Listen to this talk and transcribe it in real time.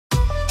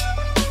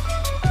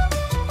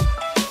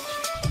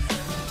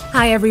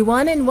Hi,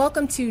 everyone, and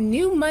welcome to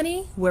New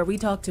Money, where we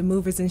talk to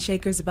movers and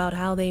shakers about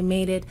how they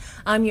made it.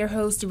 I'm your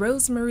host,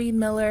 Rosemarie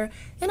Miller,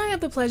 and I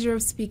have the pleasure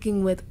of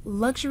speaking with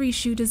luxury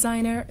shoe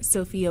designer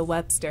Sophia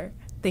Webster.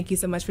 Thank you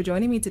so much for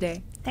joining me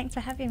today. Thanks for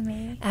having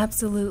me.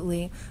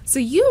 Absolutely. So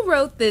you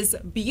wrote this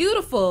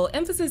beautiful,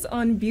 emphasis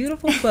on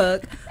beautiful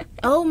book,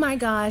 Oh My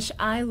Gosh,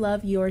 I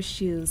Love Your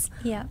Shoes.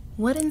 Yeah.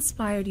 What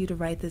inspired you to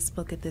write this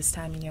book at this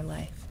time in your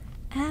life?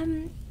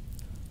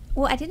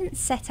 Well, I didn't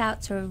set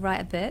out to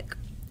write a book.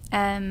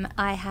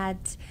 I had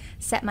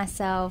set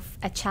myself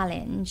a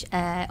challenge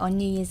on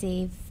New Year's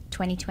Eve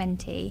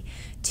 2020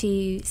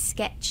 to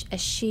sketch a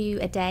shoe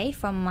a day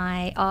from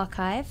my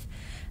archive,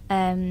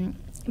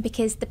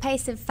 because the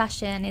pace of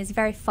fashion is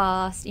very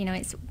fast. You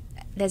know,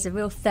 there's a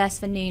real thirst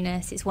for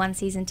newness. It's one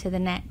season to the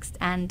next,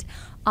 and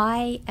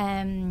I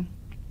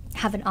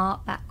have an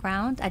art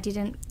background. I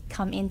didn't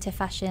come into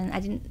fashion.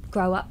 I didn't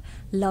grow up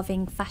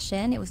loving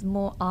fashion. It was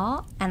more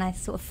art, and I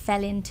sort of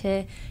fell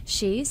into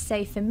shoes.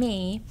 So for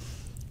me,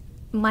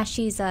 my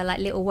shoes are like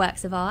little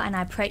works of art, and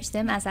I approach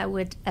them as I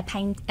would a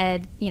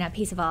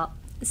piece of art.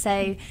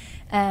 So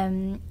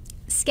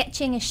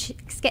sketching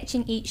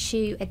each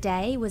shoe a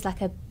day was like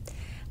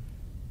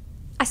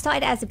I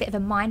started it as a bit of a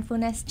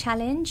mindfulness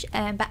challenge,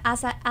 but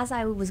as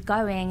I was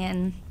going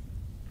and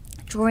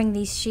drawing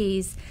these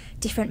shoes,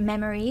 different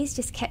memories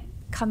just kept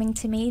coming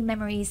to me,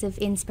 memories of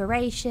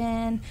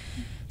inspiration,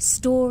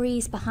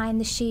 stories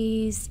behind the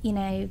shoes, you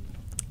know,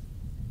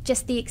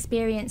 just the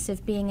experience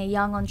of being a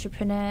young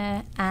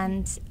entrepreneur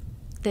and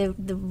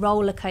the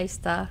roller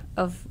coaster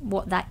of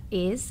what that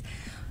is.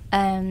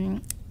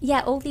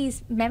 All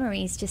these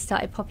memories just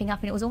started popping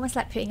up, and it was almost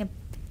like putting a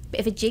bit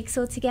of a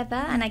jigsaw together.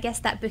 And I guess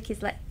that book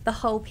is like the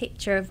whole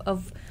picture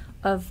of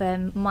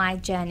my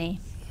journey.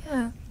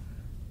 Yeah.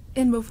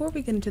 And before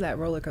we get into that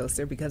roller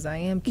coaster, because I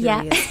am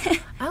curious,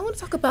 I want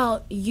to talk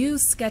about you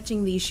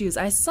sketching these shoes.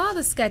 I saw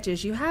the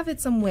sketches. You have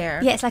it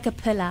somewhere. Yeah, it's like a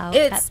pull-out.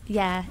 There's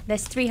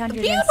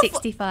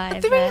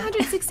 365.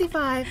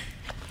 365.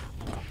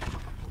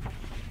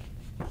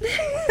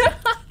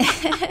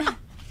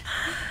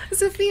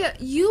 Sophia,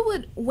 you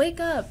would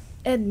wake up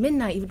at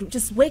midnight. You would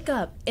just wake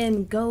up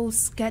and go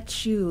sketch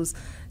shoes.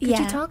 Could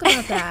you talk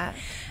about that?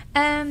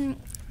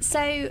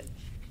 So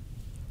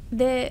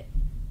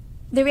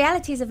the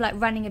realities of like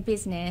running a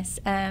business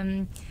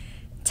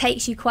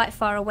takes you quite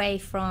far away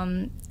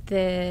from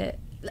let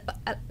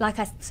me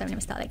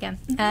start that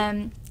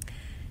again.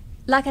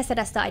 Like I said,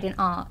 I started in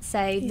art,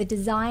 so the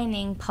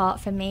designing part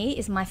for me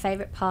is my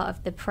favorite part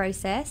of the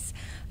process,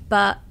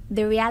 but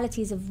the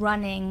realities of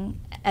running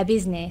a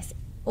business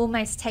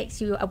almost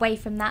takes you away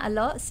from that a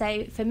lot.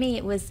 So for me,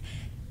 it was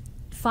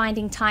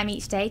finding time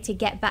each day to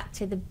get back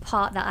to the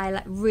part that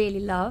I really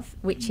love,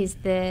 which is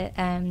the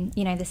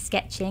the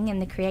sketching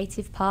and the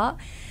creative part.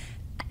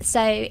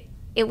 So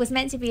it was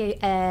meant to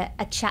be an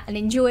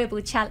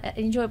enjoyable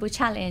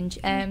challenge,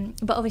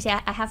 but obviously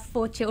I have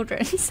 4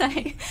 children, so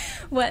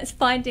was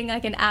finding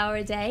like an hour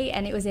a day,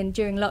 and it was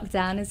during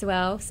lockdown as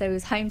well, so it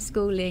was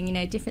homeschooling, you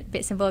know, different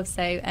bits and bobs.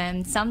 So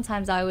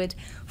sometimes I would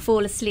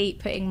fall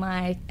asleep putting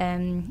my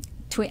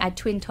I had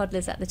twin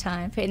toddlers at the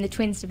time, putting the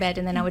twins to bed,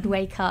 and then I would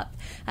wake up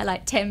at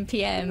like 10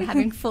 p.m.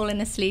 having fallen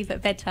asleep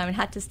at bedtime and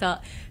had to start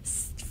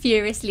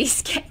furiously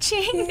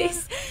sketching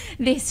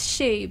this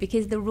shoe,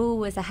 because the rule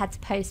was I had to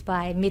post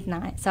by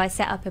midnight. So I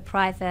set up a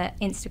private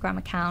Instagram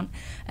account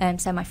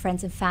so my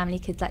friends and family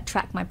could like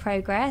track my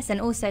progress,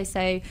 and also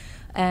so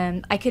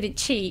I couldn't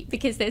cheat,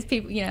 because there's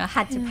people, you know, I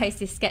had to post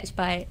this sketch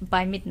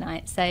by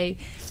midnight. So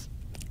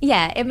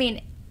yeah, I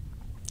mean,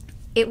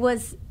 it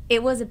was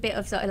a bit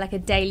of sort of like a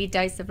daily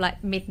dose of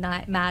like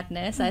midnight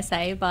madness, I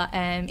say, but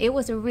it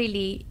was a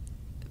really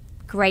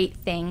great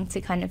thing to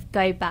kind of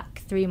go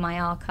back through my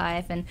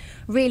archive and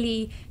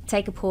really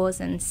take a pause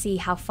and see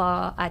how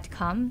far I'd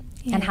come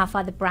and how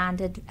far the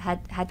brand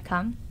had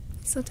come.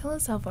 So tell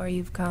us how far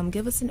you've come.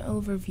 Give us an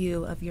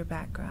overview of your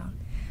background.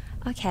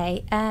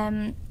 Okay.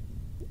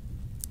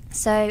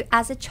 So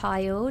as a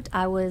child,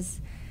 I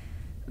was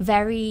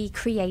very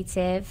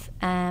creative.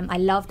 I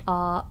loved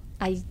art.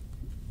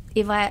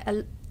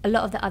 A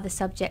lot of the other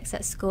subjects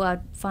at school, I'd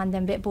find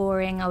them a bit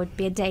boring. I would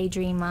be a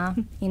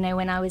daydreamer. You know,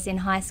 when I was in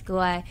high school,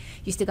 I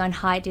used to go and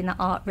hide in the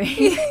art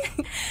room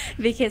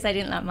because I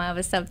didn't like my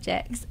other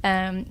subjects.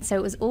 So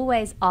it was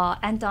always art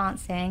and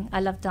dancing. I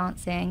loved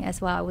dancing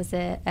as well. I was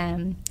a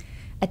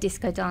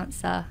disco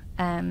dancer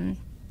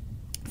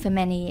for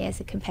many years,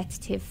 a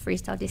competitive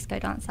freestyle disco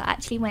dancer. I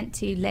actually went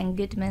to Len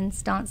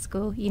Goodman's dance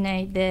school. You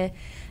know,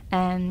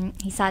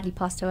 he sadly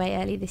passed away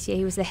early this year.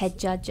 He was the head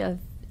judge of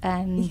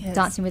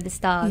Dancing with the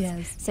Stars.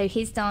 Yes. So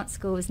his dance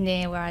school was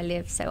near where I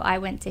live, so I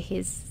went to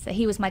his. So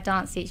he was my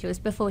dance teacher. It was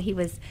before he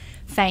was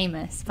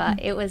famous, but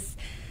it was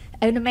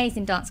an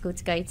amazing dance school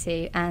to go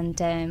to,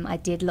 and I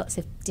did lots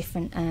of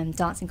different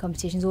dancing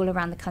competitions all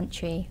around the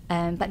country.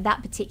 But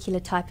that particular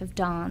type of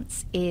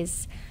dance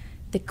is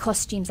the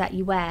costumes that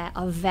you wear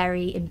are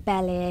very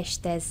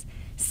embellished. There's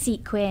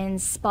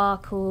sequins,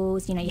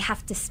 sparkles, you know, you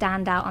have to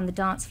stand out on the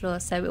dance floor.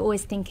 So we're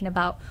always thinking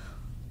about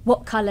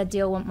what colour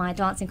do I want my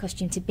dancing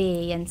costume to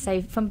be? And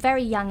so from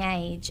very young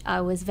age,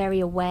 I was very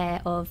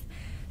aware of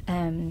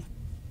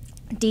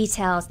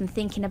details and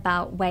thinking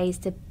about ways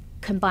to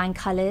combine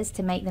colours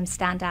to make them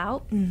stand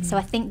out. So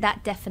I think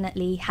that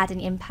definitely had an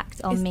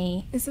impact on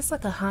me. Is this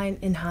like a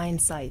in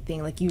hindsight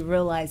thing? Like you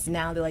realize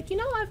now, they're like, you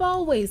know, I've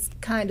always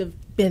kind of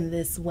been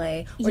this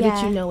way, or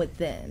did you know it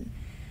then?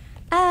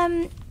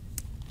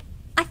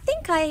 I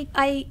think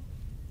I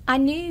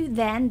knew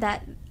then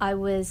that I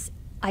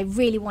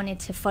really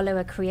wanted to follow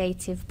a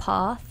creative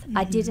path.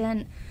 I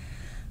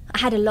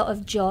had a lot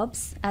of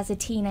jobs as a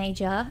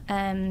teenager.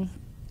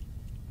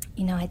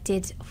 You know, I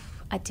did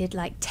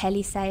like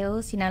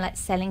telesales, you know, like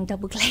selling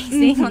double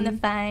glazing on the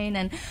phone,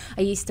 and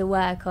I used to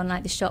work on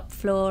like the shop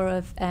floor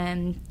of,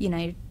 you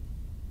know,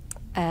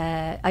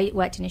 I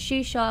worked in a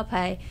shoe shop.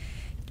 I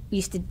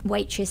used to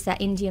waitress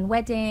at Indian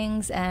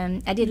weddings.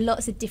 I did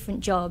lots of different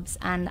jobs,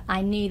 and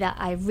I knew that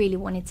I really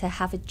wanted to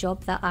have a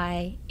job that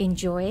I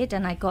enjoyed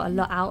and I got a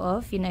lot out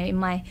of, you know, in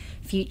my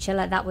future.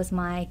 Like that was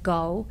my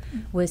goal,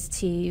 was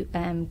to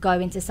go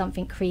into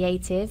something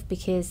creative,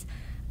 because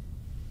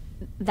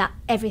that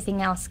everything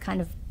else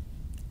kind of,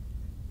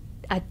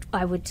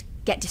 I would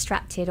get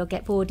distracted or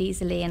get bored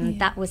easily, and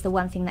that was the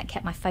one thing that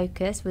kept my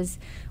focus,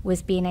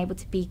 was being able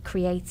to be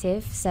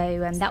creative.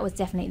 So that was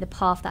definitely the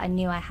path that I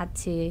knew I had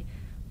to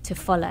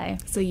follow.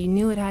 So you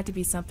knew it had to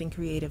be something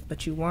creative,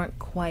 but you weren't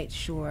quite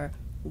sure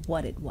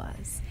what it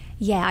was.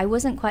 Yeah, I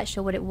wasn't quite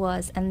sure what it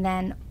was. And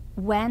then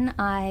when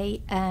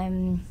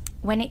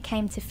when it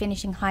came to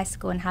finishing high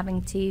school and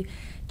having to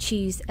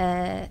choose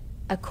a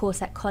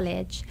course at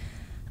college,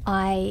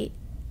 I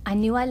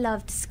knew I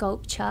loved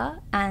sculpture,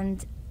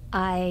 and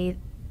I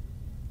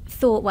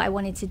thought what I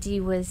wanted to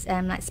do was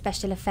like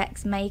special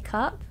effects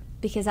makeup,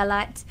 because I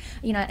liked,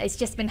 you know, it's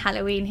just been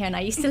Halloween here, and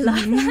I used to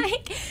love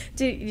like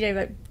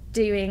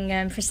doing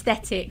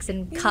prosthetics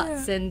and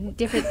cuts and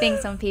different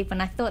things on people,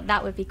 and I thought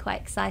that would be quite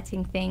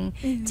exciting thing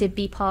to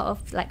be part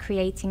of, like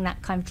creating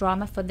that kind of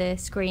drama for the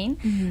screen.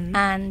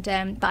 And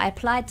but I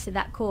applied to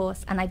that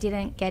course and I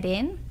didn't get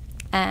in,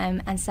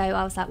 and so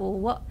I was like, well,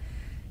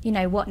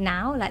 what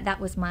now? Like that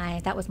was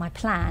my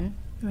plan.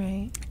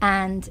 Right.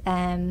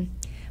 And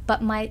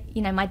but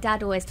my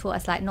dad always taught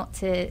us like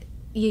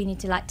you need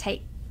to like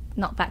take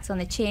knockbacks on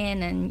the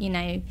chin, and you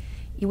know,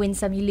 you win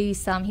some, you lose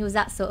some. He was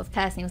that sort of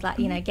person. He was like,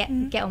 you know, get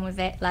on with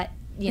it. Like,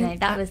 you know,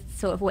 that was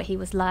sort of what he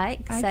was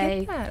like. I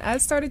get that. I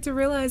started to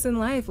realize in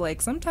life,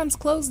 like sometimes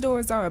closed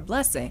doors are a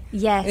blessing.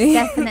 Yes,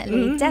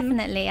 definitely,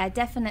 definitely. I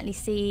definitely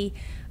see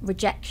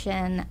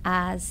rejection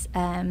as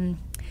an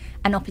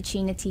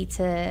opportunity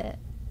to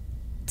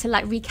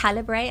like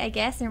recalibrate, I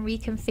guess, and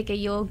reconfigure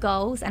your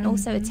goals, and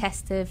also a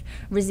test of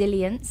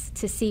resilience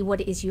to see what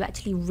it is you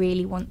actually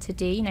really want to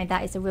do. You know,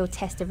 that is a real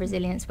test of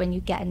resilience when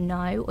you get a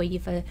no or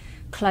you've a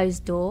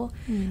closed door.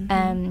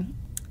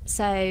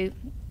 So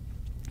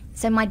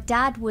my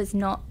dad was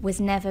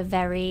never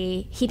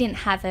very, he didn't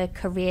have a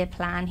career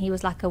plan. He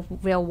was like a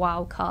real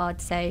wild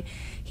card. So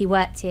he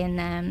worked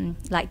in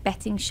like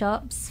betting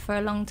shops for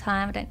a long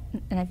time. I don't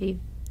know if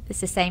it's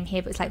the same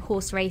here, but it's like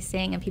horse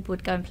racing, and people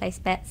would go and place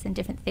bets and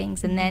different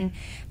things. And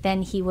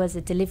then he was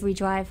a delivery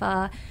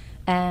driver.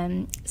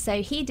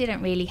 So he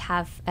didn't really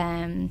have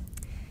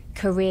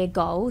career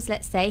goals,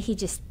 let's say. He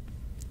just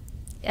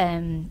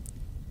kind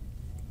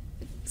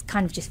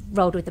of just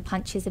rolled with the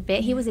punches a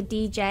bit. He was a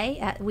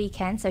DJ at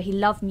weekends, so he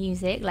loved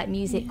music. Like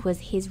music was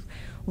his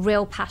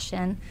real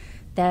passion.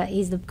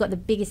 He's got the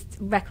biggest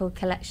record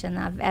collection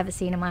that I've ever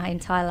seen in my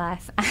entire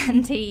life,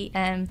 and he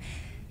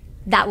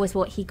that was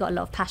what he got a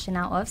lot of passion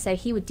out of. So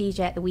he would DJ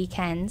at the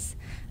weekends.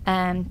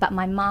 But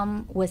my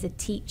mum was a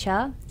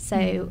teacher,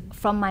 so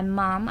from my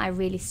mum I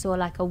really saw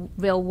like a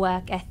real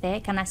work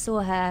ethic, and I saw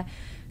her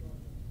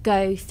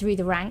go through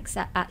the ranks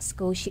at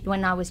school.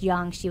 When I was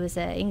young, she was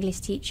an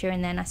English teacher,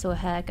 and then I saw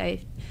her go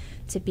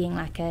to being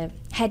like a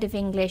head of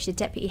English, a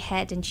deputy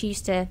head, and she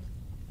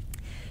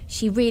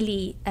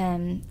really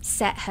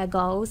set her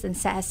goals and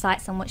set her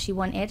sights on what she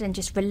wanted, and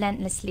just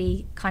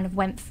relentlessly kind of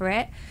went for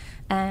it.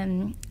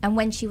 And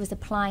when she was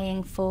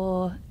applying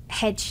for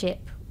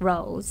headship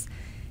roles,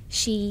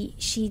 she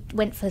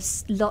went for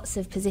lots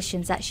of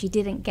positions that she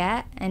didn't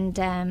get,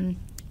 and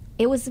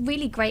it was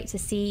really great to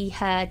see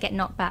her get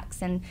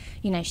knockbacks. And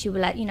you know, she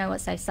was like, you know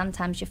what, so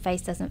sometimes your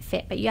face doesn't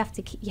fit, but you have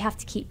to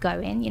keep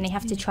going, you know, you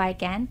have to try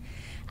again.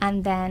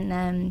 And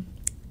then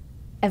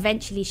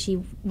eventually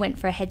she went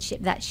for a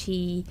headship that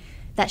she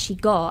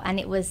got, and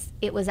it was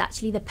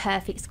actually the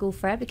perfect school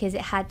for her, because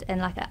it had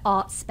like an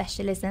art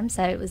specialism,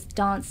 so it was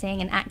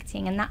dancing and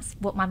acting, and that's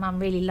what my mum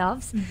really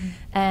loves.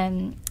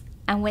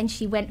 And when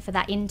she went for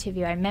that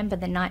interview, I remember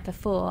the night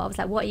before, I was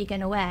like, what are you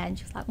going to wear? And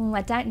she was like,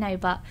 I don't know,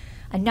 but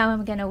I know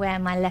I'm going to wear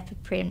my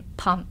leopard print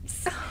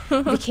pumps,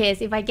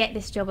 because if I get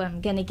this job,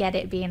 I'm going to get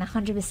it being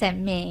 100%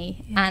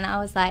 me. And I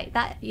was like,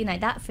 that, you know,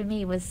 that for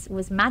me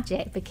was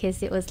magic,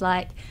 because it was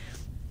like,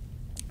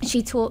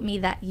 she taught me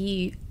that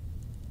you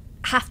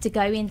have to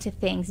go into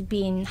things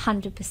being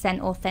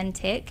 100%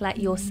 authentic, like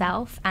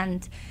yourself,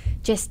 and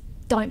just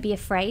don't be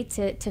afraid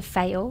to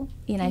fail,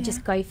 you know,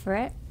 just go for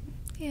it.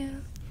 Yeah.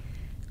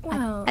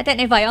 Wow. I don't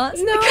know if I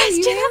answered the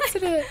question. No, you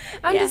answered it.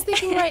 I'm just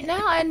thinking right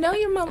now, I know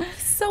your mom is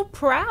so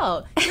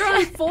proud. You're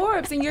on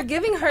Forbes and you're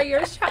giving her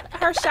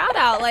her shout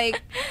out.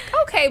 Like,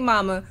 okay,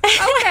 mama,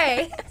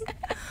 okay.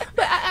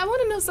 But I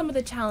want to know some of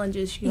the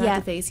challenges you had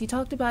to face. You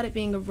talked about it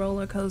being a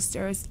roller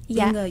coaster,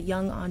 being a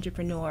young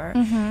entrepreneur.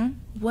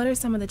 What are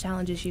some of the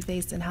challenges you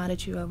faced and how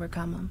did you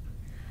overcome them?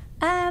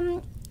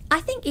 I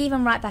think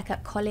even right back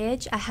at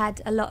college, I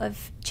had a lot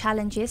of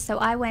challenges. So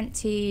I went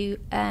to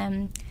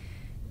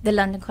the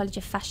London College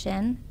of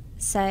Fashion.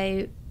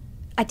 So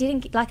I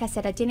didn't, like I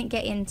said, I didn't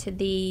get into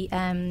the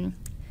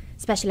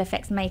special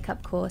effects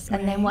makeup course.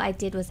 And then what I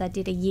did was I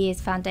did a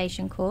year's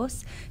foundation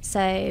course.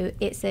 So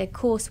it's a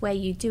course where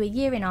you do a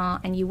year in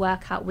art and you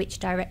work out which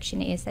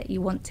direction it is that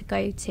you want to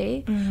go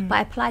to. But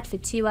I applied for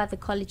 2 other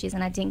colleges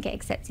and I didn't get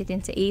accepted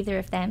into either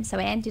of them. So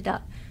I ended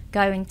up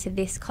going to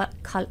this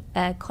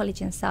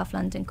college in South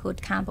London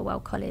called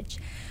Camberwell College.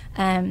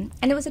 And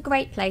it was a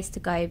great place to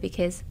go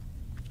because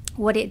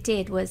what it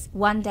did was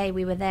one day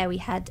we were there, we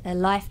had a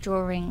life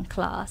drawing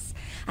class,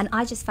 and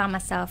I just found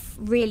myself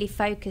really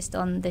focused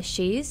on the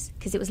shoes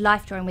because it was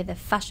life drawing with a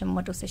fashion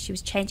model, so she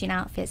was changing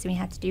outfits and we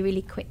had to do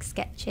really quick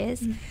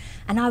sketches.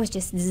 And I was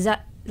just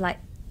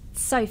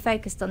so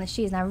focused on the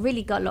shoes, and I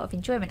really got a lot of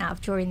enjoyment out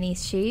of drawing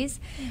these shoes.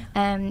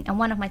 And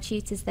one of my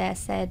tutors there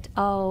said,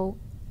 oh,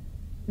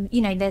 you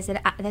know, there's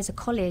a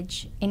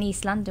college in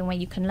East London where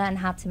you can learn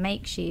how to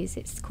make shoes.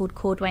 It's called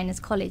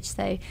Cordwainers College.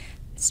 So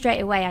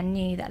straight away I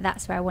knew that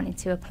that's where I wanted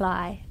to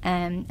apply,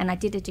 and I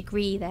did a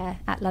degree there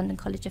at London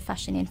College of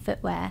Fashion in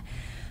footwear.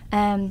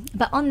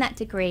 But on that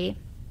degree,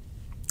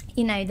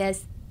 you know,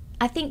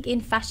 I think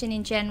in fashion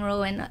in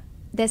general, and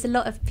there's a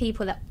lot of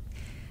people that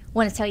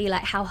want to tell you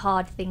like how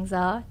hard things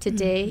are to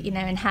do, you know,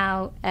 and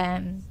how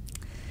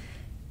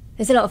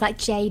there's a lot of like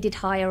jaded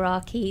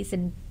hierarchies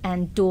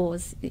and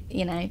doors,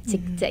 you know,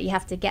 that you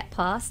have to get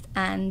past.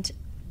 And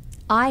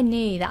I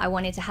knew that I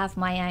wanted to have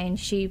my own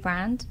shoe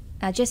brand.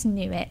 I just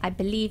knew it. I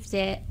believed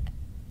it.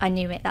 I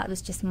knew it. That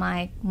was just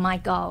my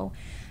goal.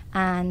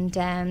 And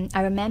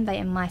I remember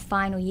in my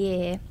final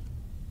year,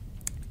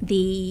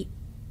 in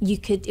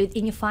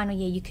your final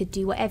year, you could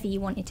do whatever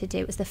you wanted to do.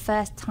 It was the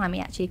first time we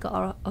actually got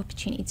our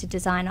opportunity to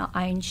design our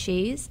own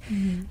shoes.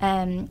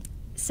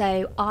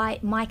 So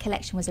my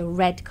collection was a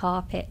red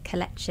carpet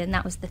collection.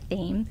 That was the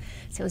theme.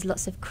 So it was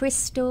lots of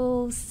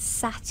crystals,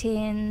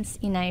 satins,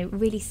 you know,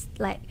 really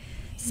like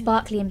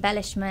sparkly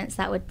embellishments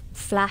that would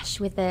flash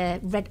with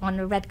on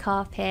the red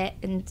carpet.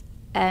 And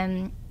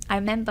I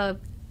remember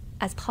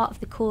as part of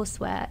the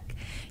coursework,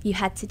 you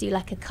had to do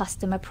like a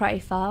customer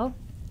profile.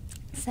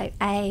 So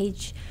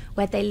age,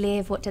 where they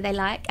live, what do they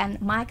like,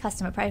 and my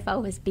customer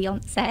profile was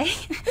Beyonce.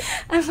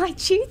 And my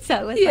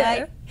tutor was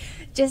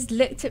just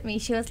looked at me.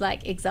 She was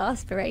like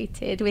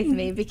exasperated with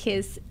me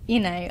because, you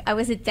know, I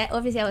was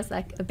obviously I was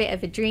like a bit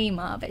of a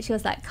dreamer, but she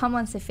was like, come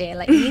on Sophia,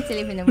 like you need to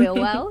live in the real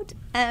world.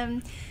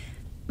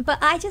 But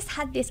I just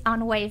had this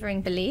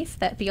unwavering belief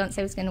that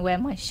Beyonce was going to wear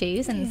my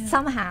shoes, and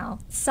somehow,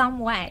 some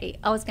way,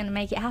 I was going to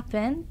make it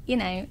happen, you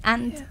know.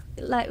 And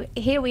like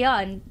here we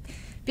are, and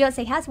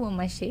Beyonce has worn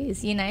my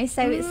shoes, you know.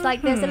 So it's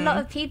like there's a lot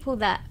of people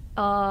that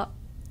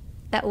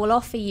will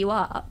offer you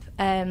up,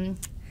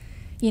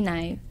 you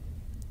know,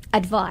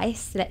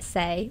 advice, let's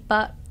say,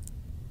 but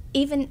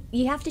even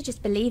you have to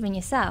just believe in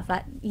yourself.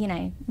 Like, you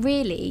know,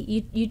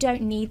 really, you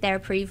don't need their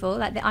approval.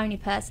 Like the only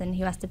person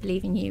who has to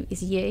believe in you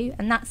is you,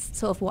 and that's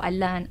sort of what I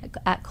learned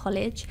at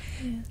college.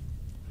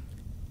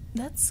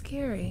 That's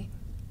scary.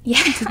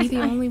 Yeah, to be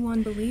the only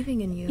one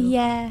believing in you.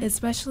 Yeah,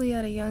 especially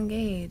at a young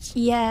age.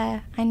 Yeah,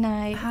 I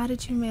know. How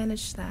did you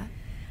manage that?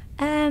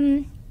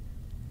 I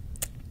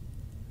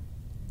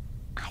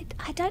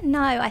don't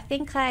know. I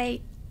think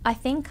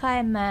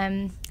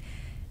I'm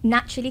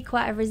naturally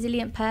quite a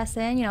resilient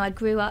person. You know, I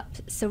grew up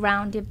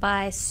surrounded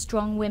by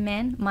strong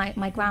women.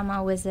 My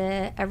grandma was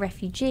a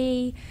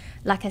refugee.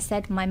 Like I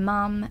said, my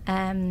mum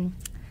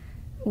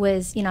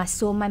was, you know, I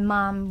saw my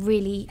mum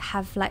really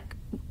have like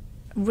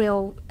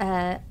real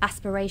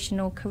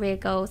aspirational career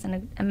goals and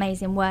an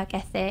amazing work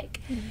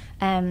ethic.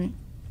 And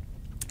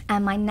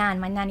my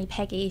nanny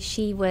Peggy,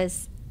 she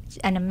was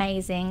an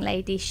amazing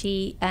lady.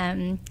 She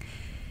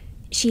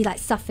like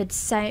suffered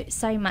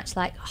so much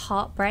like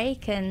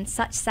heartbreak and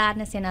such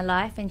sadness in her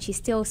life, and she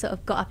still sort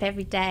of got up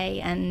every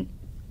day, and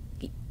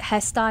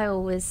her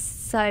style was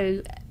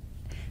so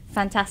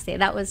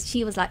fantastic.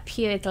 She was like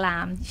pure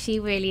glam. She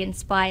really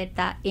inspired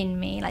that in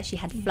me. Like she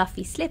had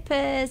fluffy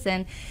slippers,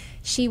 and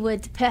she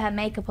would put her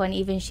makeup on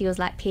even she was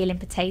like peeling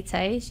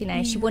potatoes, you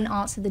know. She wouldn't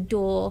answer the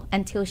door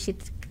until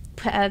she'd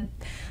put her,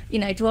 you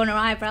know, drawn her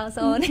eyebrows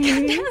on and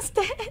come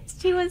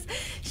downstairs.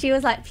 She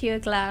was like pure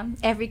glam.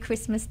 Every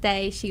Christmas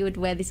day she would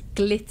wear this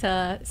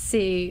glitter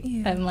suit,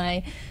 and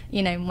my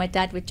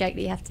dad would joke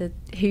that you have to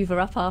hoover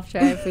up after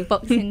her every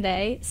Boxing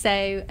Day.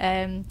 So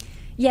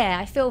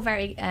I feel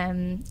very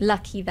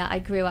lucky that I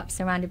grew up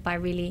surrounded by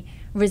really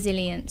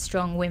resilient,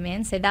 strong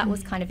women. So that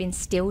was kind of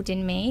instilled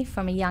in me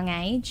from a young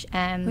age.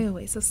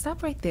 Wait, so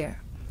stop right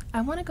there.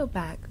 I want to go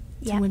back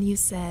to when you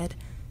said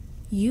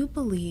you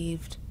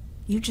believed,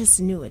 you just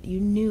knew it. You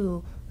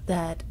knew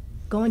that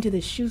going to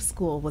the shoe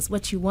school was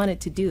what you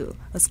wanted to do,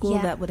 a school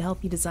that would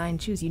help you design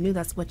shoes. You knew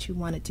that's what you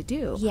wanted to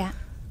do. Yeah.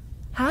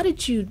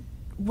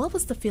 What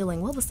was the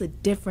feeling? What was the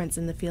difference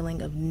in the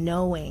feeling of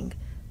knowing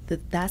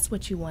that that's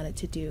what you wanted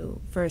to do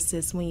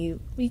versus when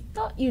you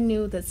thought you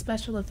knew that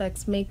special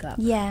effects makeup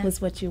was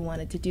what you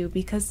wanted to do?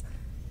 Because,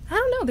 I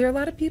don't know, there are a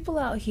lot of people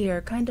out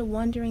here kind of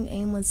wandering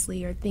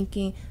aimlessly or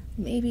thinking,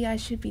 maybe I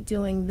should be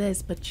doing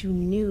this, but you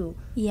knew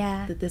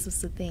that this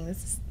was the thing.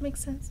 Does this make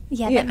sense?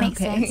 Yeah, that makes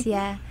sense,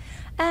 yeah.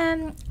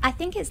 I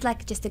think it's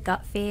like just a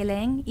gut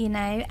feeling, you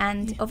know,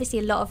 and obviously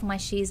a lot of my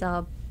shoes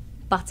are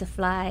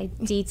butterfly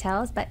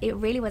details, but it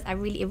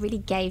really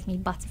gave me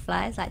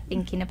butterflies, like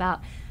thinking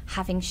about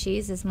having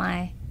shoes as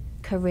my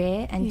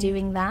career and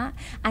doing that.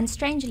 And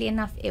strangely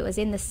enough, it was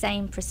in the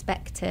same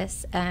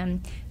prospectus,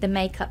 the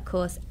makeup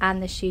course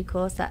and the shoe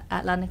course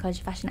at London College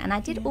of Fashion, and I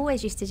did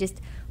always used to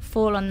just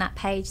fall on that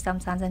page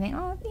sometimes. I think,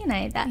 oh, you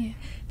know,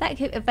 that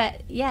could,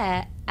 but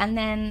and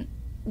then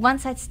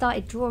once I'd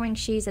started drawing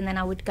shoes, and then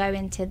I would go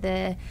into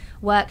the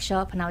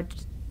workshop and I would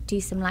do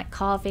some like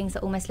carvings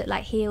that almost looked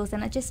like heels,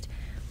 and I just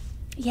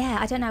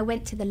I don't know, I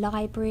went to the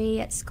library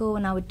at school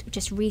and I would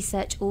just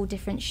research all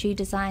different shoe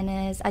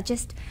designers. I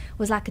just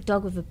was like a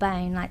dog with a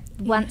bone. Like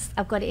once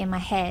I've got it in my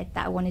head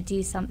that I want to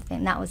do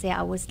something, that was it.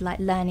 I was like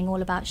learning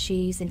all about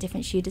shoes and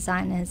different shoe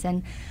designers,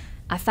 and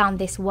I found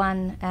this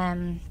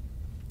one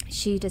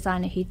shoe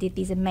designer who did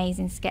these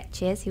amazing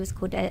sketches. He's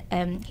called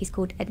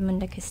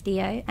Edmundo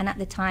Castillo, and at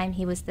the time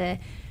he was the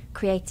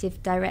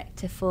creative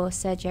director for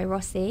Sergio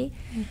Rossi,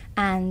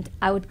 and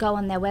I would go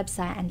on their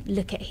website and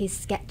look at his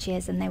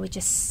sketches, and they were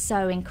just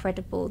so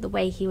incredible. The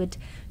way he would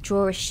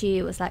draw a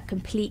shoe was like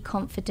complete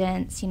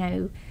confidence, you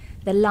know,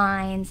 the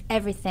lines,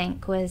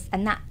 everything was,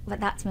 and that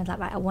to me was like,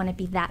 right, I want to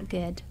be that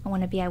good. I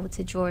want to be able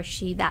to draw a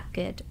shoe that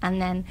good. And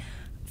then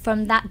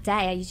from that day,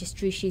 I just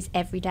drew shoes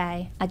every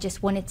day. I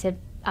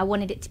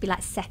wanted it to be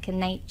like second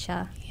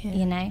nature,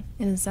 you know.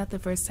 And is that the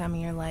first time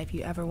in your life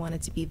you ever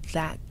wanted to be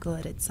that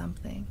good at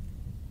something?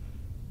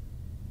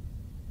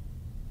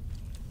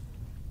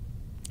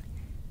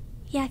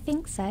 Yeah, I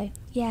think so.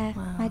 Yeah,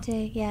 wow. I do.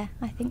 Yeah,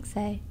 I think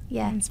so.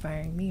 Yeah. You're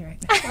inspiring me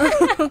right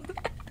now.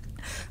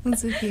 And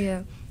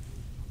Sophia,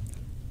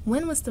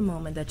 when was the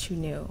moment that you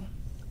knew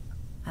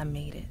I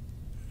made it?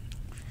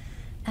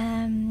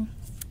 I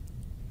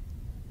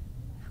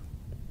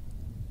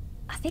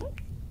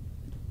think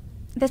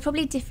there's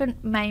probably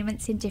different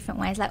moments in different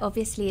ways. Like,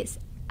 obviously, it's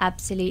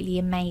absolutely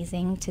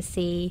amazing to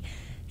see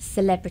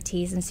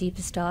celebrities and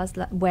superstars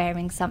like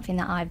wearing something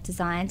that I've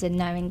designed and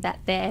knowing that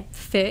their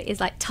foot is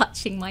like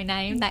touching my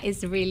name. That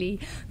is really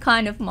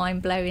kind of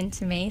mind-blowing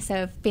to me.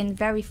 So I've been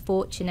very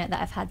fortunate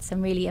that I've had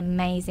some really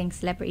amazing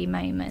celebrity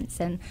moments,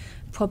 and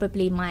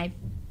probably my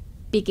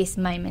biggest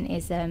moment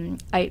is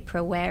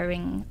Oprah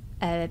wearing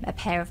a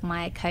pair of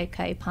my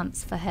Coco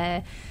pumps for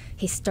her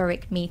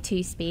historic Me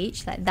Too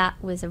speech. Like,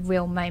 that was a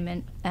real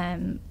moment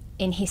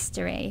in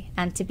history,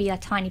 and to be a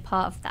tiny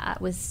part of that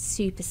was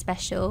super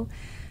special.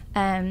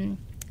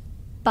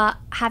 But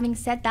having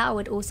said that, I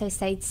would also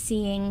say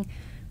seeing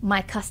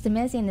my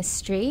customers in the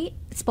street,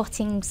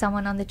 spotting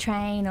someone on the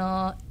train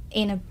or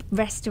in a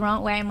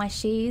restaurant wearing my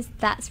shoes,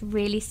 that's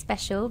really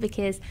special,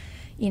 because,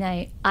 you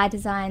know, I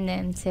design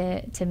them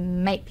to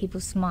make people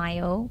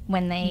smile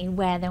when they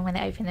wear them, when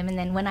they open them, and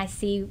then when I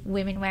see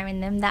women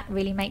wearing them, that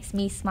really makes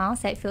me smile.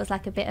 So it feels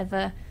like a bit of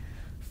a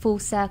full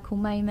circle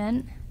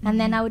moment. And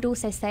then I would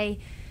also say,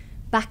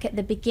 back at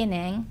the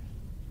beginning,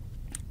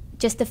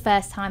 just the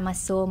first time I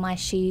saw my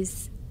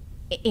shoes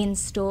in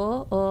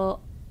store or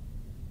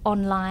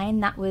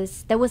online,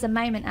 there was a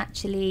moment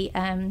actually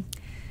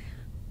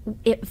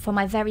for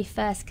my very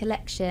first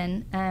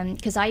collection,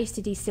 because I used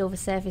to do silver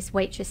service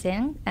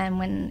waitressing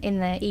when in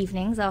the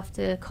evenings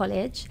after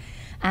college,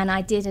 and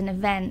I did an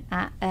event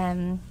at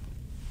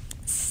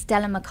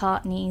Stella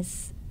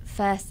McCartney's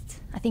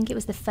I think it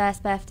was the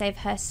first birthday of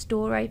her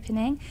store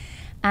opening,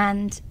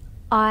 and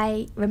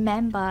I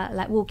remember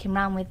like walking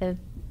around with a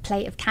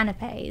plate of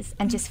canapes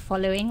and just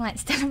following like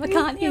Stella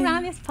McCartney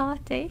around this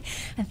party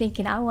and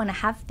thinking, I want to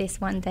have this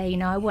one day, you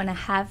know, I want to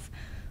have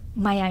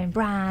my own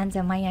brand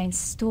and my own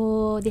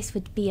store. This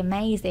would be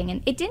amazing.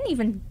 And it didn't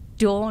even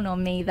dawn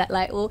on me that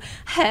like, well,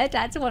 her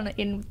dad's one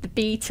in the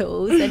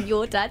Beatles and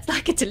your dad's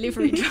like a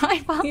delivery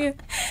driver.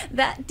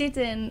 That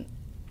didn't,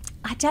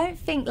 I don't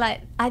think,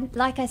 like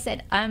I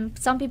said,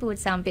 some people would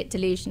sound a bit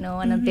delusional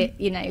and a bit,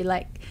 you know,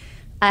 like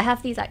I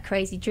have these like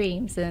crazy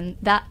dreams, and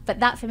but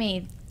that for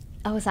me,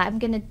 I was like, I'm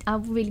gonna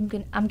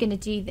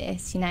do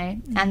this, you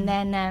know. And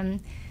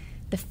then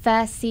the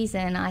first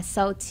season I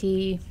sold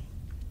to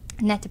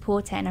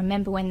Net-a-Porter, and I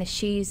remember when the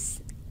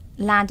shoes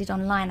landed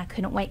online, I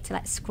couldn't wait to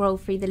like scroll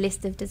through the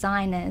list of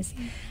designers,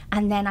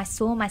 and then I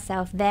saw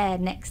myself there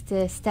next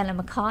to Stella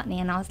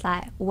McCartney, and I was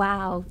like,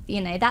 wow, you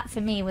know, that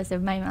for me was a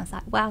moment. I was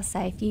like, wow,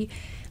 so if you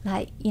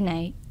like, you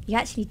know, you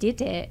actually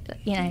did it,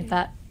 you know.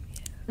 But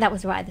that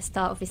was right at the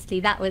start, obviously.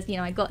 That was, you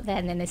know, I got there,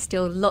 and then there's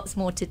still lots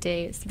more to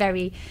do.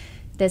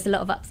 There's a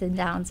lot of ups and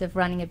downs of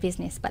running a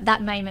business, but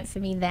that moment for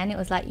me then, it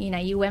was like, you know,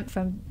 you went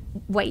from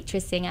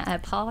waitressing at a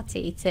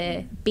party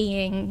to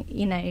being,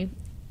 you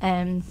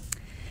know,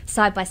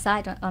 side by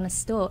side in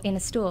a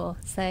store.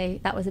 So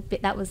that was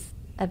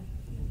a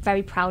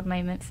very proud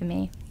moment for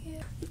me.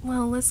 Yeah.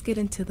 Well, let's get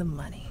into the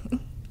money.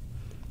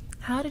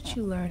 How did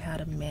you learn how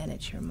to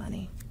manage your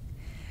money?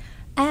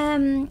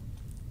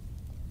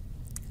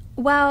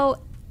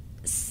 Well,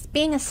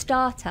 being a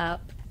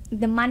startup,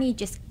 the money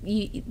just,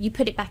 you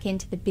put it back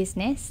into the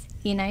business,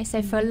 you know.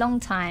 So for a long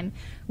time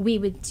we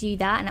would do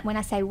that, and when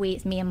I say we,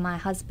 it's me and my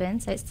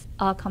husband, so it's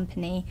our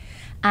company.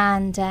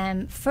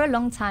 And for a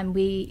long time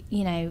we,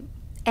 you know,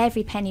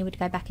 every penny would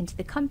go back into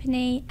the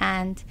company,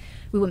 and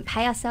we wouldn't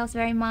pay ourselves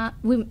very much.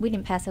 We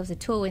didn't pay ourselves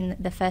at all in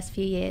the first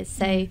few years.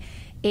 So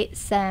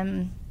it's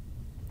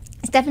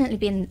definitely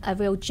been a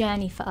real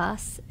journey for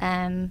us,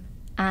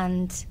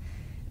 and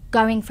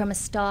going from a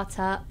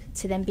startup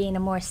to then being a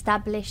more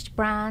established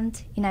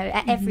brand, you know,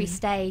 at every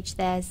stage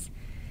there's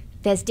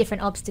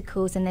different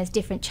obstacles and there's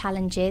different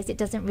challenges. It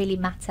doesn't really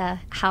matter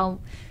how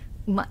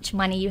much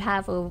money you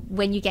have or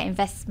when you get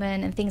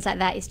investment and things like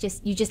that. It's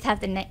just, you just have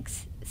the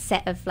next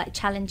set of like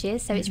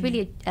challenges. So it's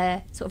really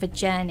a sort of a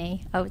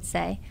journey, I would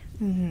say.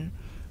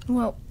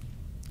 Well,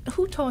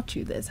 who taught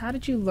you this? How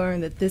did you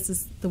learn that this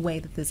is the way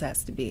that this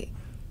has to be?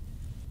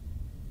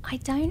 I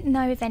don't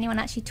know if anyone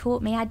actually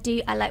taught me.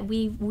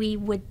 We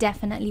were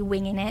definitely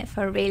winging it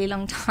for a really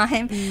long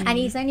time. And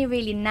it's only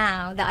really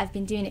now that I've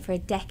been doing it for a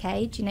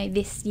decade. You know,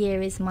 this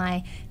year is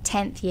my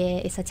 10th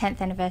year. It's the 10th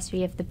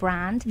anniversary of the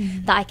brand,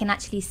 that I can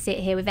actually sit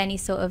here with any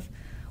sort of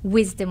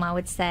wisdom, I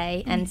would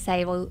say, and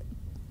say, well,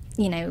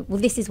 you know,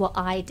 well, this is what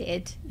I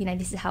did. You know,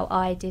 this is how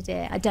I did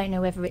it. I don't know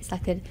whether it's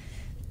like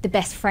the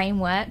best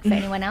framework for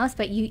anyone else,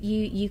 but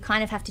you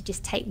kind of have to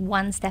just take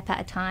one step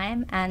at a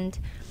time. And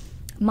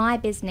my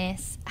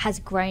business has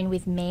grown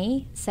with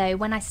me. So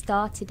when I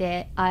started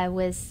it, I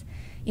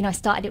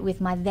started it with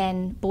my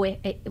then boy.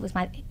 It was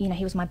my, you know,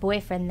 he was my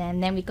boyfriend then.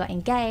 Then we got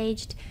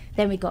engaged.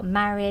 Then we got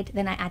married.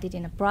 Then I added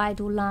in a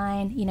bridal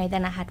line. You know,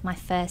 then I had my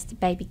first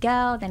baby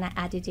girl. Then I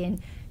added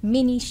in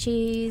mini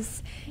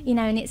shoes. You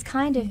know, and it's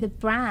kind of the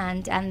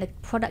brand and the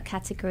product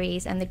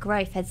categories and the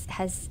growth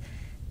has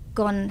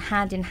gone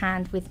hand in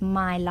hand with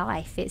my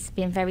life. It's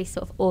been very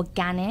sort of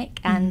organic,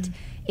 and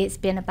it's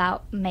been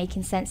about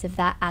making sense of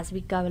that as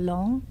we go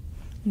along.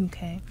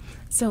 Okay.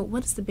 So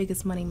what is the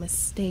biggest money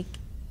mistake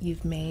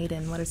you've made,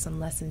 and what are some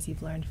lessons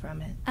you've learned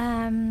from it?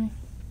 I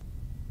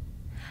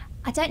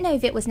don't know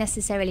if it was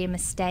necessarily a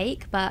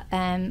mistake, but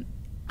I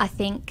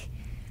think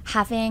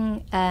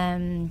having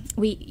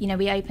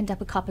we opened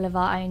up a couple of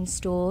our own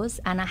stores,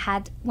 and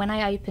when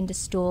I opened a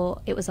store,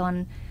 it was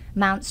on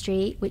Mount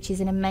Street, which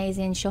is an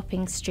amazing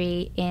shopping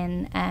street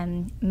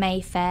in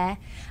Mayfair,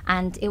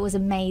 and it was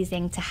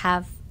amazing to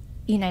have,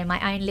 you know,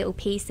 my own little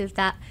piece of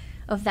that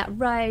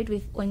road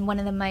in one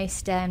of the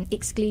most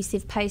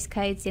exclusive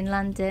postcodes in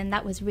London.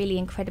 That was really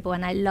incredible,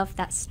 and I loved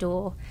that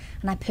store,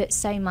 and I put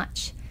so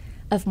much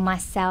of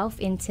myself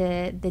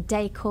into the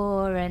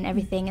decor and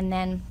everything. And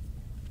then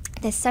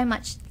there's so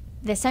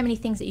many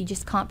things that you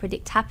just can't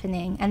predict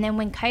happening. And then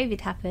when COVID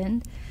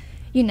happened,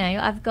 you know,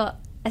 I've got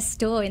a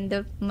store in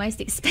the most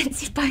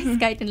expensive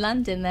postcode in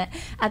London that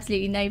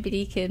absolutely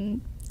nobody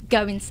can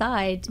go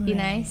inside, you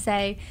know.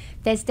 So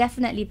there's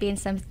definitely been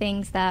some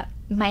things that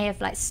may have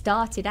like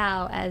started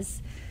out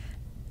as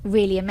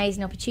really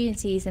amazing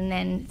opportunities, and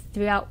then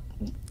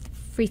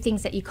through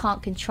things that you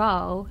can't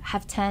control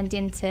have turned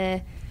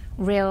into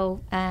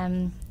real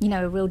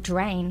a real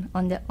drain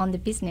on the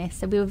business.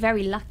 So we were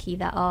very lucky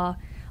that our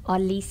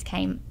lease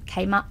came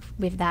up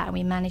with that, and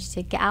we managed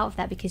to get out of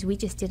that, because we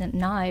just didn't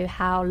know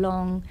how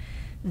long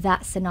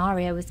that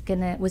scenario was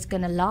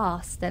gonna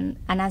last. And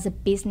as a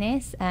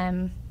business,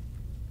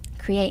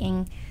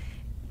 creating,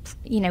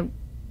 you know,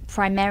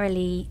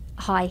 primarily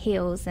high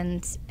heels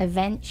and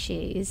event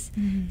shoes,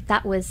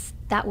 that was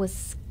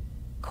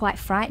quite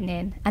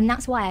frightening. And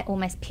that's why I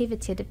almost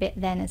pivoted a bit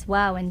then as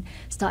well, and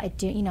started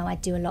doing, you know, I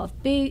do a lot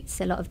of boots,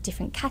 a lot of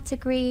different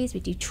categories. We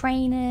do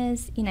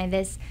trainers, you know.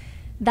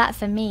 That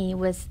for me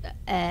was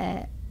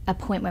a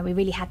point where we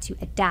really had to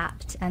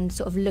adapt and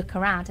sort of look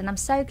around. And I'm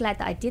so glad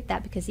that I did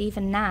that, because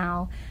even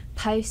now,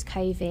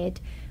 post-COVID,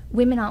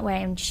 women aren't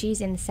wearing shoes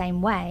in the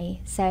same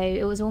way. So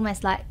it was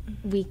almost like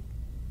we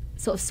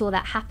sort of saw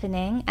that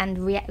happening,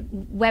 and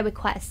where we're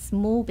quite a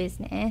small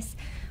business,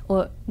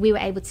 or we were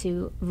able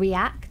to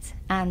react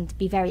and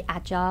be very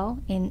agile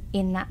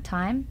in that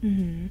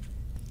time.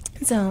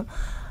 So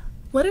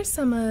what are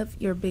some of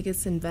your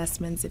biggest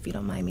investments, if you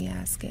don't mind me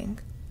asking?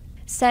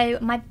 So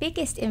my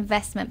biggest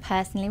investment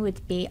personally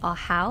would be our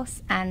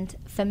house. And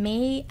for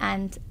me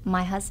and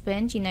my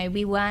husband, you know,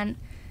 we weren't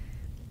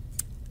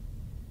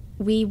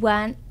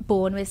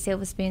born with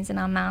silver spoons in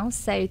our mouths.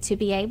 So to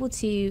be able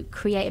to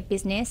create a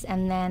business,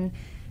 and then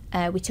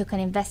we took an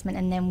investment,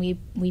 and then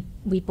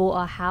we bought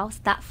our house,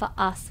 that for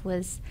us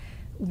was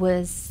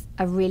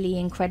a really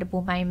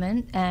incredible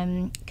moment,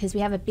 because we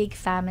have a big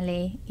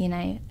family, you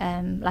know.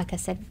 Like I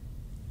said,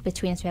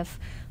 between us we have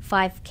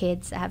 5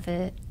 kids. I have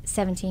a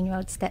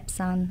 17-year-old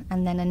stepson,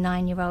 and then a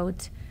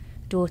 9-year-old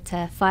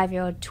daughter,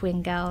 5-year-old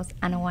twin girls,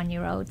 and a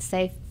 1-year-old.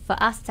 So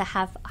for us to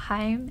have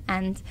home,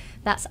 and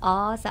that's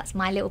ours, that's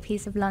my little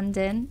piece of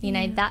London, you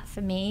know, that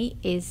for me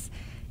is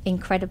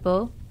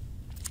incredible.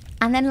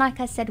 And then, like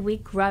I said, we're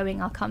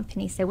growing our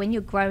company. So when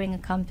you're growing a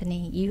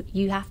company,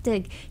 you have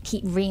to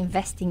keep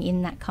reinvesting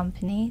in that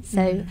company.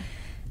 So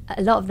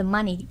a lot of the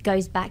money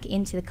goes back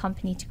into the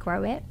company to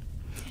grow it.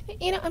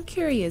 You know, I'm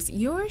curious,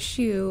 your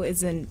shoe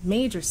is in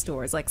major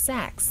stores like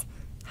Saks.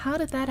 How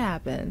did that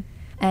happen?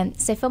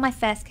 So for my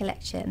first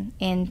collection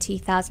in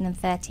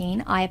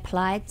 2013, I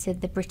applied to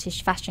the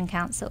British Fashion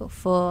Council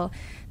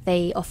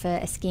they offer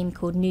a scheme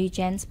called New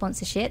Gen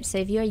sponsorship. So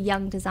if you're a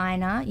young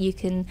designer, you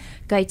can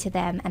go to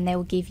them and they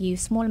will give you a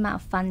small amount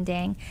of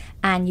funding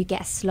and you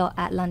get a slot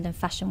at London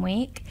Fashion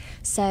Week.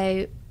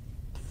 So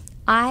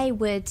I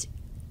would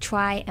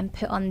try and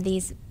put on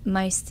these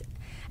most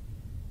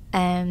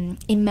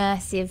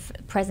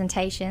immersive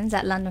presentations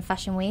at London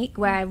Fashion Week,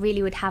 where I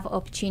really would have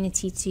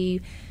opportunity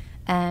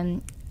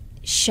to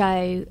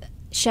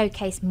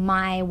showcase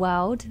my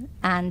world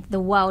and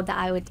the world that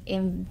I would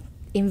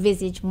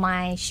envisage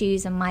my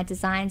shoes and my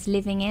designs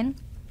living in.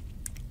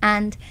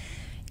 And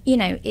you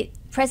know,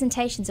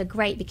 presentations are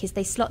great because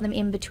they slot them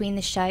in between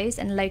the shows,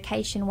 and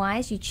location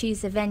wise you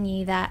choose a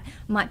venue that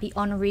might be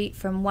en route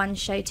from one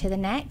show to the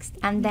next,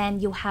 and then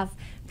you'll have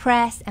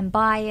press and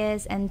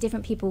buyers and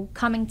different people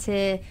coming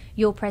to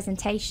your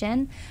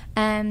presentation.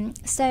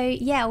 So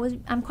yeah,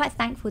 I'm quite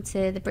thankful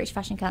to the British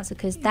Fashion Council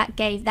because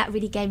that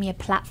really gave me a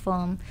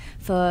platform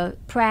for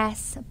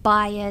press,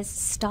 buyers,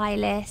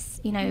 stylists.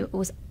 You know,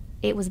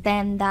 it was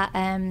then that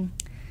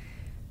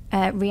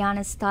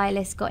Rihanna's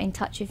stylist got in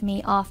touch with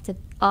me after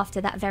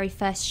that very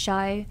first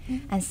show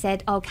and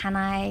said, "Oh, can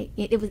I?"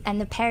 It was, and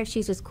the pair of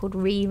shoes was called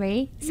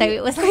Riri, so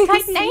it was like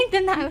I named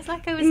them that. It was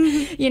like I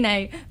was, you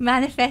know,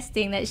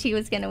 manifesting that she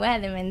was going to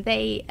wear them. And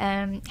they,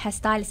 her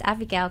stylist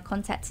Abigail,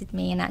 contacted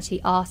me and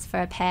actually asked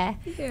for a pair,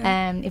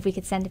 if we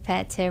could send a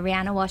pair to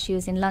Rihanna while she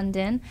was in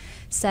London.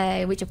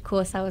 So, which of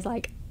course I was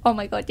like, "Oh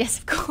my God, yes,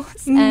 of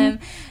course."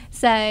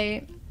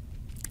 So.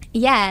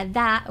 Yeah,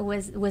 that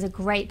was a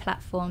great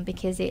platform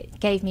because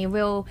it gave me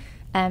real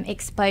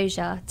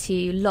exposure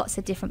to lots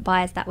of different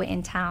buyers that were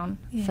in town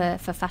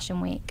for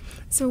Fashion Week.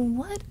 So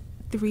what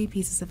 3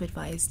 pieces of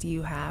advice do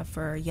you have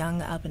for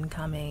young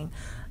up-and-coming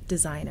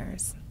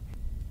designers?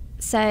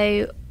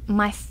 So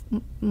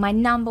my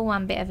number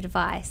one bit of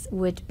advice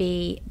would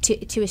be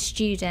to a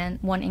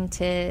student wanting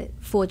to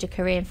forge a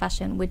career in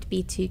fashion would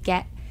be to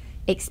get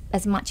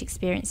as much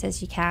experience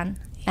as you can,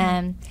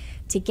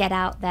 to get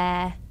out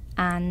there.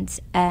 And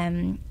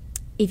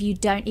if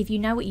you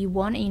know what you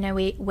want and you know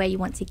where you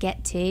want to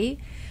get to,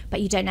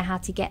 but you don't know how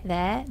to get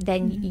there,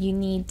 then you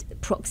need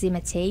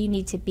proximity. You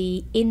need to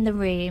be in the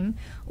room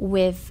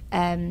with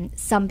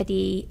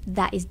somebody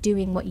that is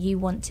doing what you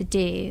want to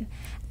do,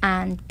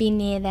 and be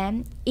near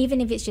them, even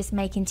if it's just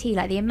making tea.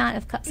 Like the amount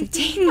of cups of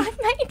tea I've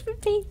made for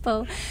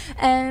people.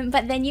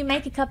 But then you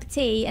make a cup of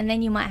tea and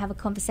then you might have a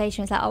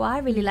conversation. It's like, oh, I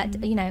really like,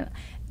 you know,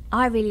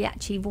 I really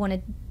actually want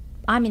to,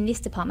 I'm in this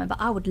department, but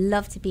I would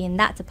love to be in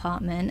that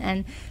department.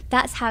 And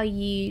that's how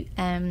you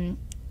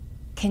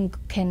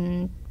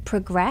can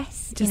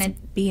progress. Just, you know,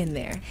 be in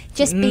there.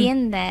 Just be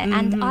in there.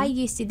 And I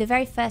used to, the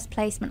very first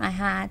placement I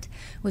had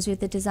was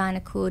with a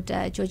designer called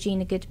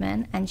Georgina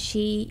Goodman, and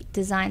she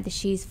designed the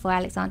shoes for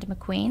Alexander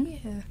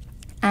McQueen.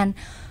 And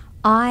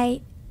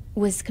I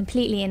was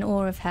completely in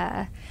awe of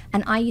her,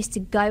 and I used to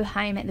go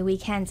home at the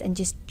weekends and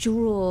just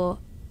draw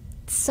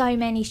so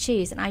many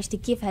shoes, and I used to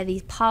give her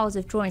these piles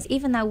of drawings,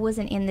 even though I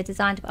wasn't in the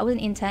design, I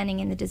wasn't interning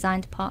in the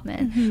design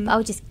department, but I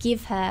would just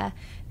give her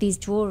these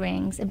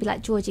drawings and be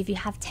like, George, if you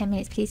have 10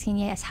 minutes, please can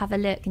you have a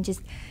look, and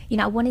just, you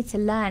know, I wanted to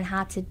learn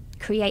how to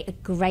create a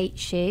great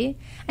shoe.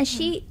 And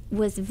she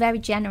was very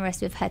generous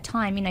with her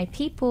time. You know,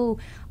 people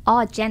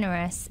are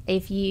generous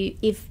if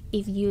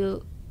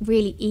you're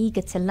really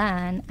eager to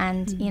learn.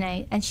 And you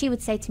know, and she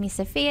would say to me,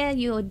 Sophia,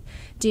 you're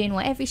doing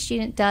what every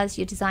student does,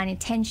 you're designing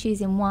 10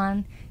 shoes in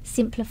one,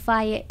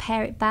 simplify it,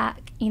 pare it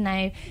back, you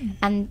know.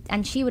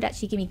 And she would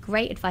actually give me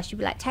great advice. She'd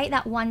be like, take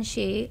that one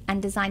shoe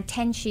and design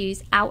 10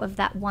 shoes out of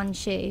that one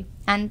shoe.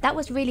 And that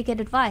was really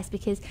good advice,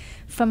 because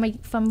from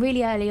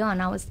really early on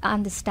I was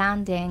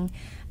understanding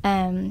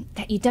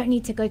that you don't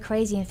need to go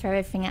crazy and throw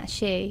everything at a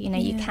shoe. You know,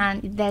 you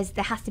can,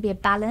 there has to be a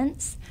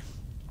balance.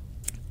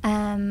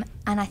 And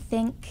I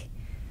think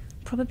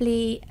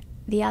probably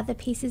the other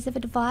pieces of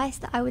advice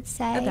that I would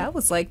say, that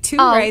was like 2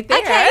 right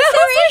there.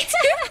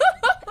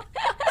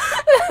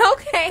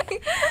 Okay,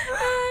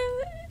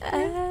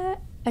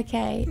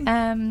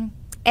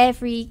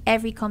 sorry.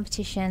 Every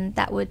competition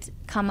that would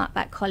come up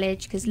at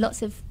college, because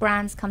lots of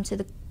brands come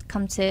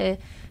to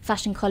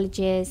fashion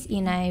colleges,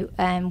 you know,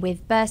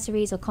 with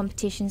bursaries or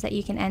competitions that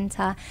you can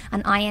enter,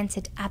 and I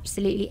entered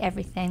absolutely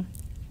everything.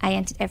 I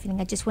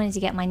just wanted to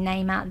get my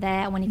name out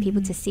there. I wanted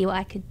people to see what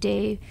I could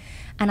do.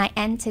 And I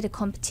entered a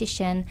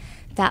competition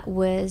that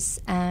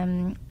was,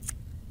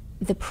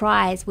 the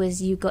prize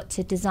was you got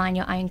to design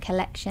your own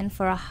collection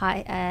for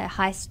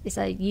it's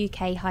a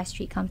UK high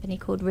street company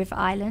called River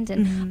Island.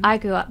 And I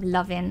grew up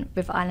loving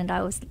River Island.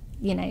 I was,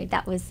 you know,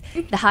 that was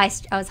I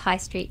was high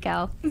street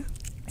girl.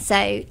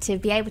 So to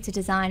be able to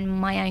design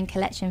my own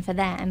collection for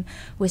them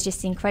was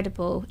just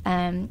incredible.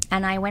 And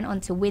I went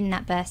on to win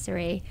that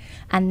bursary.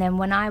 And then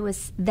when I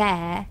was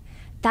there,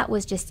 that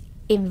was just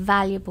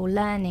invaluable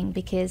learning,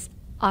 because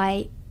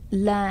I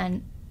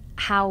learned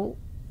how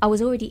I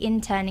was already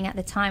interning at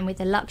the time with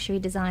a luxury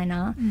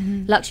designer,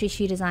 luxury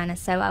shoe designer.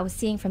 So I was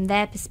seeing from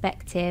their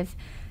perspective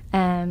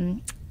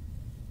the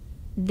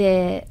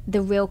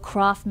real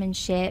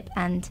craftsmanship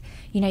and,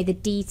 you know, the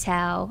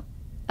detail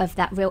of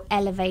that real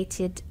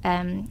elevated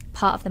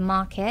part of the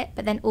market.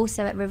 But then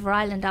also at River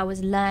Island, I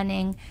was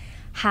learning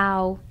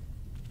how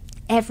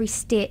every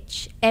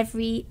stitch,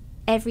 every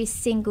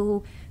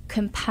single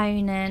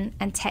component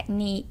and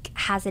technique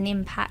has an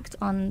impact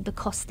on the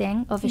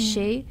costing of a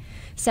shoe.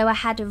 So I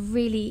had a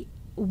really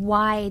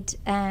wide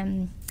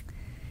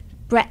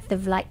breadth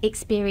of like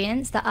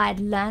experience that I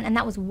had learned, and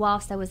that was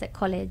whilst I was at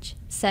college.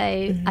 So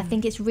I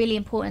think it's really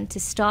important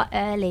to start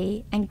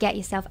early and get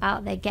yourself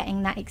out there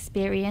getting that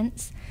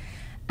experience.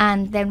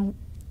 And then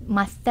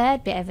my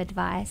third bit of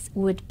advice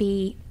would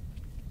be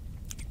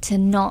to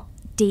not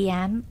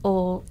DM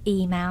or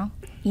email.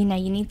 You know,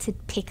 you need to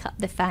pick up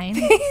the phone.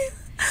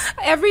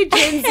 Every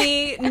Gen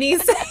Z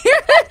needs to hear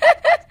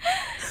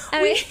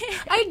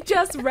I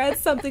just read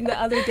something the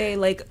other day,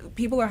 like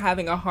people are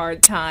having a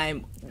hard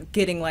time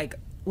getting like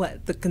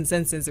the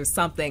consensus or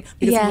something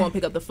because you won't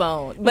pick up the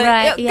phone.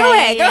 But go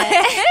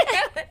ahead.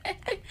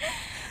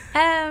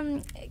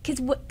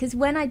 Because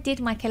when I did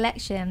my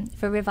collection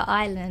for River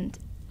Island,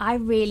 I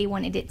really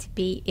wanted it to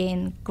be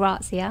in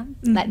Grazia.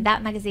 Like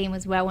that magazine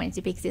was where I wanted it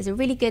to be, because it's a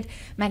really good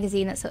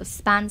magazine that sort of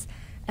spans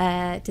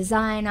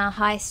designer,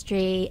 high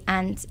street,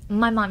 and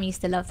my mum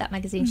used to love that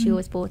magazine. She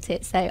always bought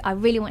it, so I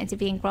really wanted to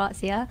be in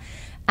Grazia.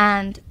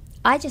 And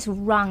I just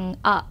rung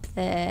up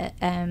the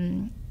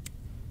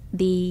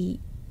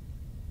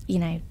you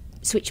know,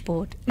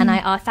 switchboard, and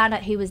I found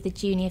out who was the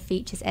junior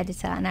features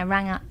editor, and I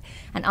rang up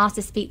and asked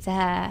to speak to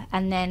her.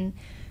 And then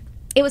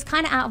it was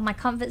kind of out of my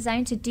comfort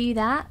zone to do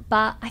that,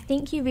 but I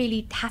think you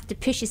really have to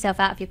push yourself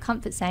out of your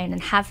comfort zone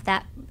and have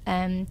that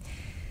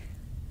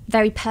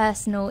very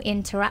personal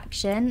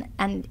interaction,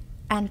 and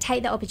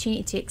take the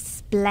opportunity to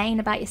explain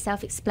about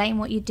yourself, explain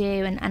what you do.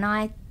 And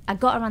I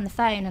got her on the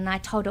phone and I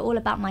told her all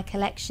about my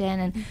collection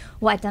and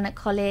what I'd done at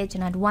college,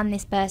 and I'd won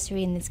this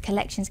bursary and this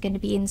collection's going to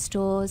be in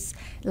stores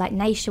like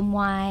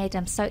nationwide.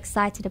 I'm so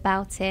excited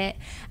about it.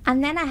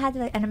 And then I had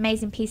an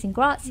amazing piece in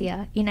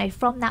Grazia, you know,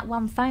 from that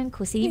one phone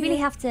call. So you really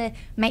have to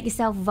make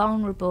yourself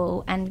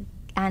vulnerable and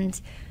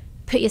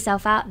put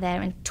yourself out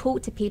there and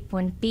talk to people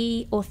and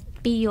be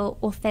your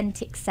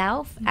authentic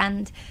self.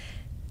 And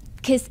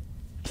because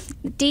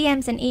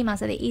DMs and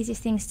emails are the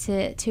easiest things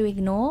to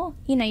ignore.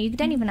 You know, you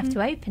don't even have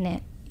to open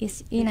it.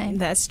 You know.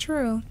 That's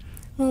true.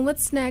 Well,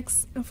 what's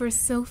next for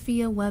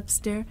Sophia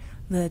Webster,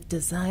 the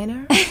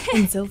designer,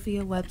 and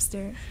Sophia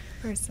Webster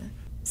person?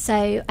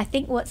 So I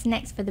think what's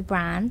next for the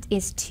brand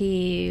is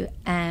to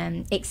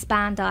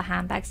expand our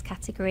handbags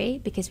category,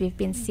 because we've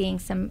been seeing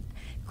some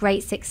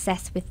great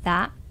success with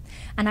that.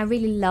 And I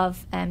really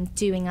love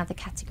doing other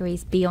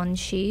categories beyond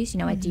shoes. You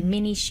know, I do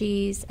mini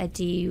shoes, I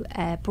do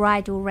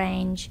bridal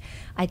range,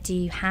 I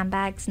do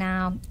handbags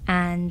now,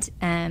 and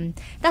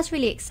that's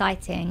really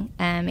exciting.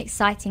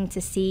 Exciting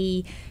to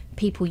see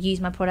people use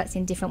my products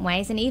in different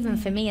ways, and even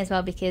for me as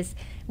well, because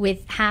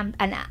with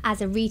and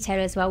as a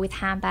retailer as well, with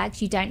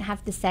handbags you don't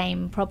have the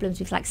same problems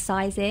with like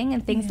sizing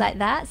and things like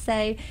that.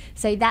 So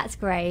that's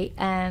great.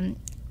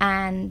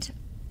 And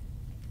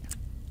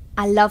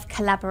I love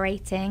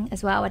collaborating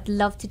as well. I'd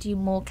love to do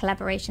more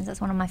collaborations.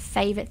 That's one of my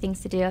favourite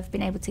things to do. I've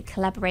been able to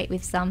collaborate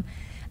with some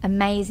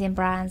amazing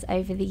brands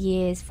over the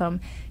years,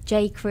 from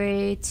J.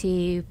 Crew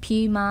to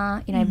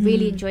Puma. You know, I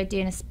really enjoyed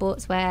doing a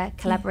sportswear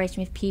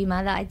collaboration with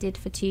Puma that I did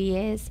for 2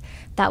 years.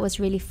 That was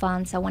really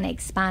fun. So I want to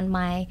expand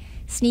my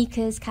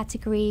sneakers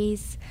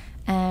categories,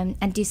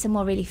 and do some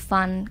more really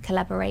fun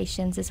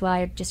collaborations as well.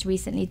 I just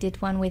recently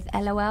did one with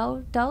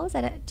LOL dolls.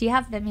 Do you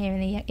have them here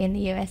in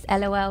the US?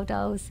 LOL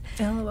dolls.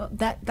 LOL.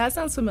 That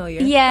sounds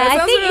familiar.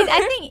 Yeah,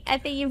 I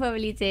think you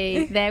probably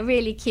do. They're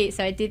really cute.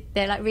 So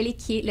they're like really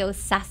cute little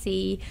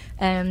sassy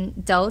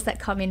dolls that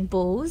come in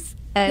balls.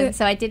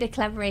 So I did a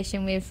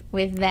collaboration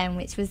with them,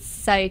 which was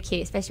so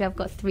cute. Especially I've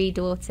got 3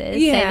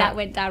 daughters, so that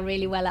went down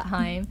really well at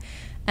home.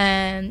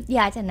 I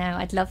don't know.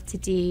 I'd love to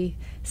do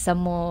some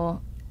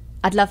more.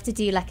 I'd love to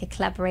do like a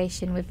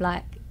collaboration with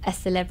like a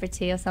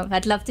celebrity or something.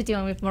 I'd love to do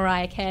one with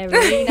Mariah Carey,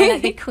 you know,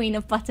 like the Queen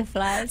of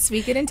Butterflies.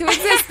 Speak it into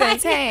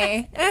existence,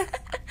 hey.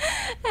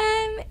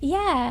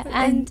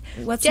 And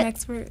what's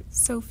next for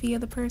Sophia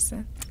the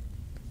person?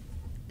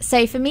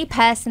 So for me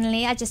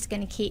personally, I just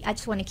want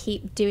to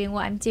keep doing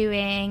what I'm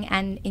doing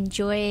and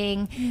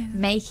enjoying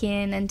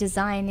making and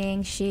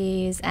designing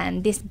shoes.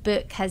 And this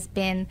book has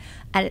been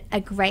a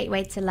great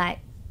way to like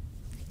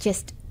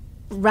just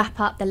wrap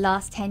up the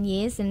last 10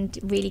 years and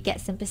really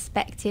get some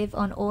perspective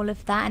on all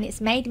of that. And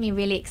it's made me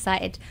really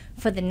excited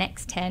for the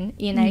next 10,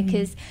 you know,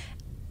 because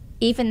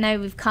even though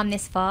we've come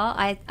this far,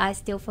 I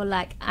still feel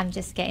like I'm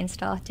just getting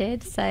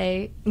started. So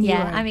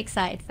I'm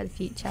excited for the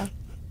future.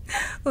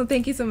 Well,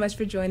 thank you so much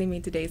for joining me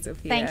today,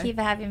 Sophia. Thank you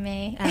for having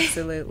me.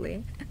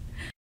 Absolutely.